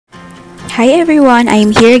Hi everyone, I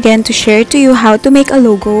am here again to share to you how to make a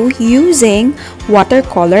logo using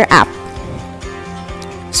Watercolor app.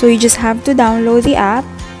 So you just have to download the app,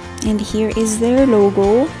 and here is their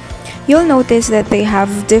logo. You'll notice that they have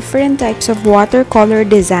different types of watercolor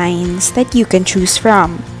designs that you can choose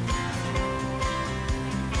from.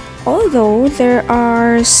 Although there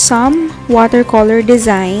are some watercolor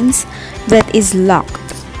designs that is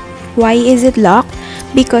locked. Why is it locked?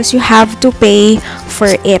 Because you have to pay for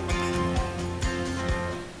it.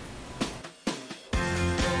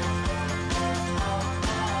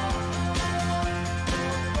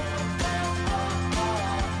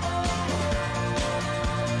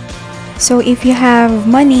 So if you have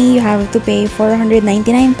money, you have to pay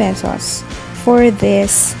 499 pesos for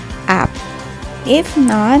this app. If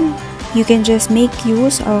not, you can just make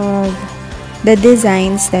use of the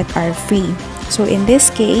designs that are free. So in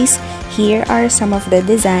this case, here are some of the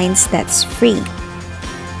designs that's free.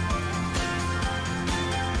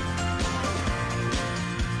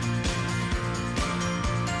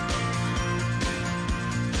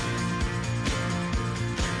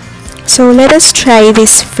 So let us try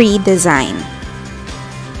this free design.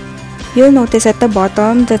 You'll notice at the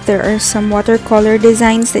bottom that there are some watercolor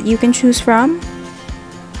designs that you can choose from.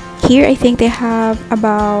 Here I think they have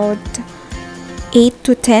about 8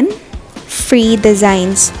 to 10 free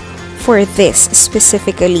designs for this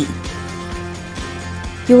specifically.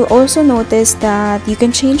 You will also notice that you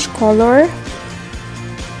can change color.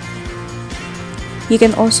 You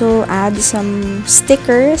can also add some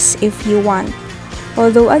stickers if you want.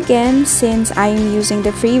 Although again, since I am using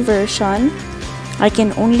the free version, I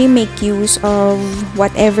can only make use of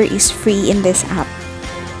whatever is free in this app.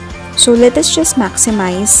 So let us just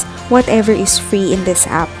maximize whatever is free in this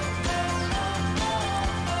app.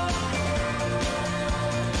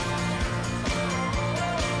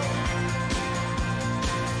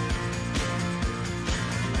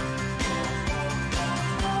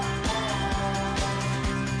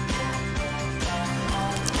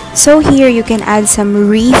 So here you can add some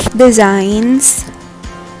wreath designs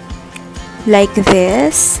like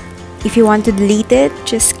this. If you want to delete it,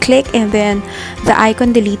 just click and then the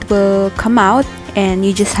icon delete will come out and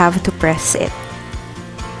you just have to press it.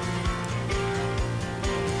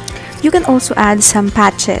 You can also add some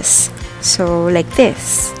patches, so like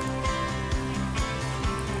this.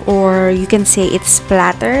 Or you can say it's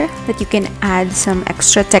splatter, that you can add some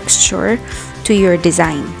extra texture to your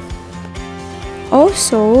design.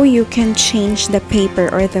 Also, you can change the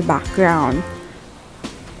paper or the background.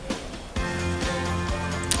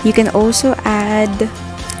 You can also add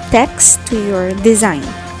text to your design.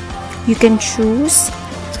 You can choose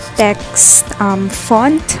text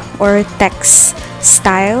font or text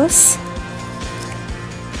styles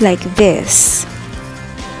like this.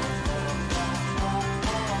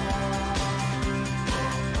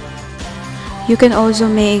 You can also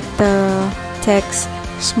make the text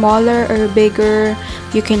smaller or bigger.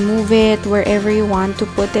 You can move it wherever you want to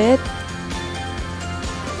put it,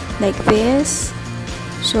 like this.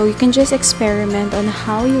 So you can just experiment on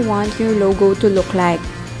how you want your logo to look like.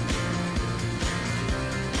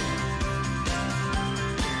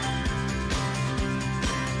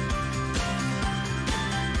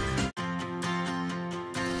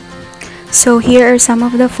 So here are some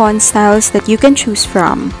of the font styles that you can choose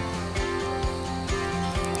from.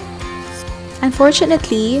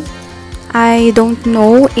 Unfortunately, I don't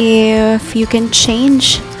know if you can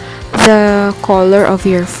change the color of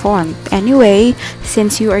your font. Anyway,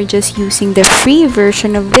 since you are just using the free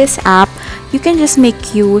version of this app, you can just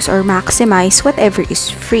make use or maximize whatever is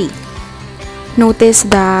free. Notice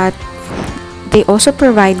that they also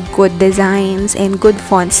provide good designs and good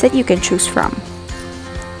fonts that you can choose from.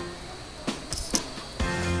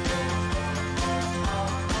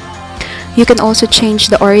 You can also change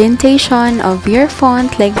the orientation of your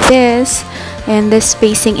font like this and the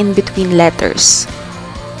spacing in between letters,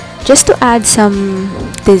 just to add some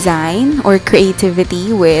design or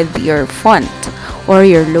creativity with your font or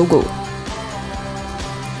your logo.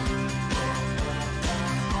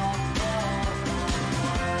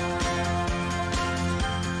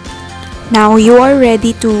 Now you are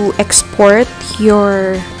ready to export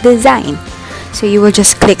your design. So you will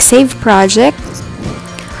just click Save Project.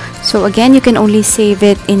 So again, you can only save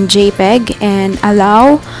it in JPEG and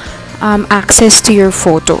allow access to your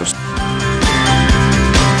photos.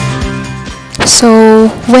 So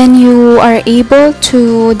when you are able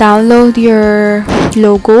to download your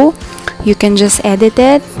logo, you can just edit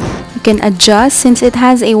it. You can adjust. Since it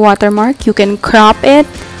has a watermark, you can crop it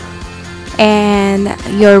and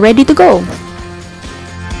you're ready to go.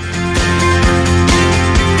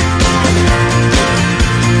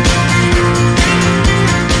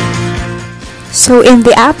 So in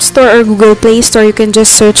the App Store or Google Play Store, you can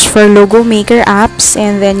just search for Logo Maker apps,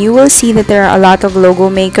 and then you will see that there are a lot of Logo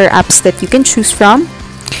Maker apps that you can choose from.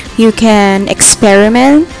 You can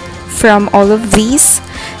experiment from all of these,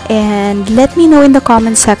 and let me know in the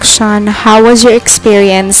comment section how was your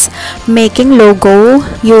experience making logo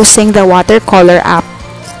using the Watercolor app.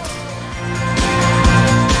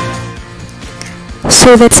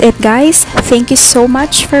 So that's it, guys. Thank you so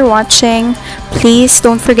much for watching. Please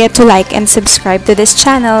don't forget to like and subscribe to this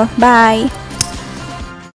channel. Bye!